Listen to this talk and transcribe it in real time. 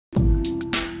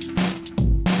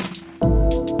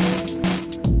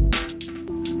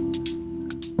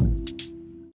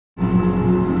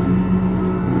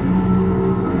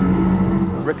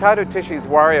Riccardo Tisci's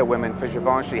warrior women for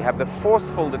Givenchy have the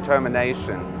forceful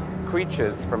determination of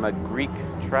creatures from a Greek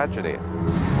tragedy. I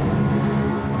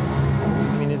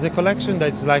mean, it's a collection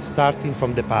that's like starting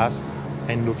from the past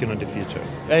and looking at the future.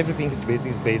 Everything is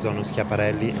based on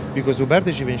Schiaparelli because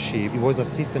Roberto Givenchy he was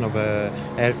assistant of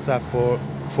Elsa for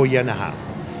 4 years and a half.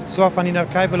 So I found in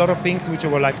archive a lot of things which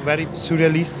were like very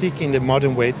surrealistic in the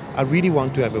modern way. I really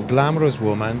want to have a glamorous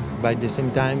woman, but at the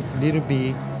same time a little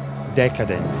bit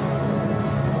decadent.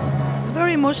 It's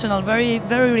very emotional, very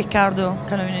Riccardo,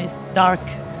 kind of in his dark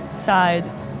side,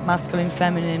 masculine,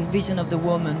 feminine vision of the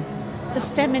woman. The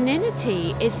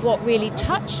femininity is what really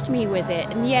touched me with it,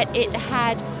 and yet it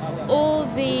had all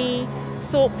the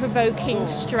thought-provoking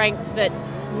strength that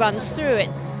runs through it.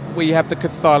 We have the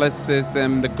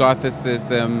Catholicism, the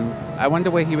Gothicism. I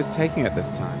wonder where he was taking it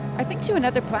this time. I think to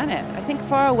another planet. I think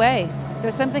far away.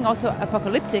 There's something also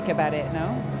apocalyptic about it,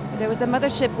 no? There was a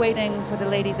mothership waiting for the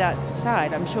ladies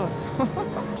outside, I'm sure.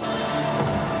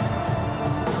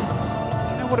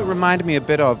 What it reminded me a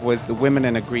bit of was the women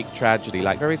in a Greek tragedy,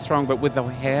 like very strong, but with the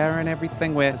hair and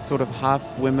everything, where it's sort of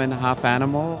half women, half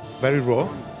animal. Very raw,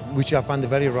 which I found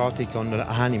very erotic on an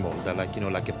animal, that like, you know,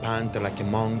 like a panther, like a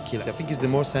monkey. I think it's the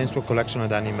most sensual collection I've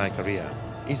done in my career.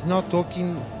 It's not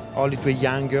talking only to a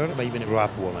young girl, but even a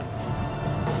grown-up woman.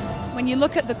 When you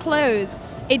look at the clothes,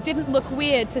 it didn't look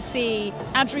weird to see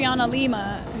Adriana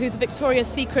Lima, who's Victoria's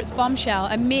Secret's bombshell,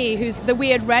 and me, who's the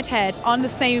weird redhead, on the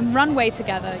same runway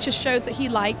together. It just shows that he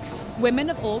likes women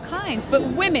of all kinds, but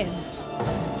women.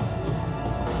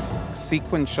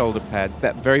 Sequin shoulder pads,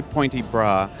 that very pointy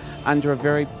bra, under a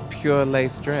very pure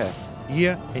lace dress.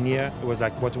 Year and year, it was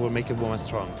like what will make a woman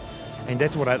strong. And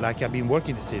that's what I've been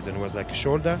working this season. It was like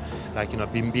shoulder, like, you know,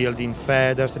 I've been building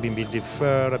feathers, I've been building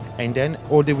fur, and then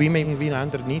all the women even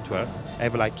underneath her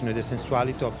have like, you know, the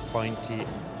sensuality of pointy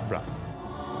bra.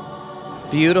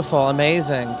 Beautiful,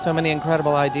 amazing, so many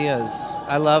incredible ideas.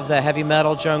 I love the heavy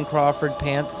metal Joan Crawford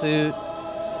pantsuit,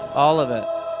 all of it.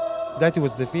 That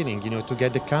was the feeling, you know, to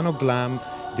get the kind of glam,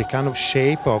 the kind of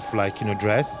shape of like, you know,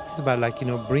 dress, but like, you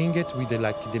know, bring it with the,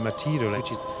 like the material,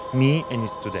 which is me and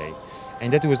is today.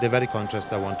 And that was the very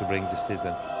contrast I want to bring this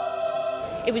season.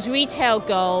 It was retail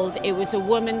gold, it was a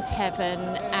woman's heaven,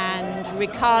 and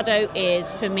Riccardo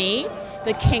is, for me,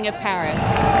 the king of Paris.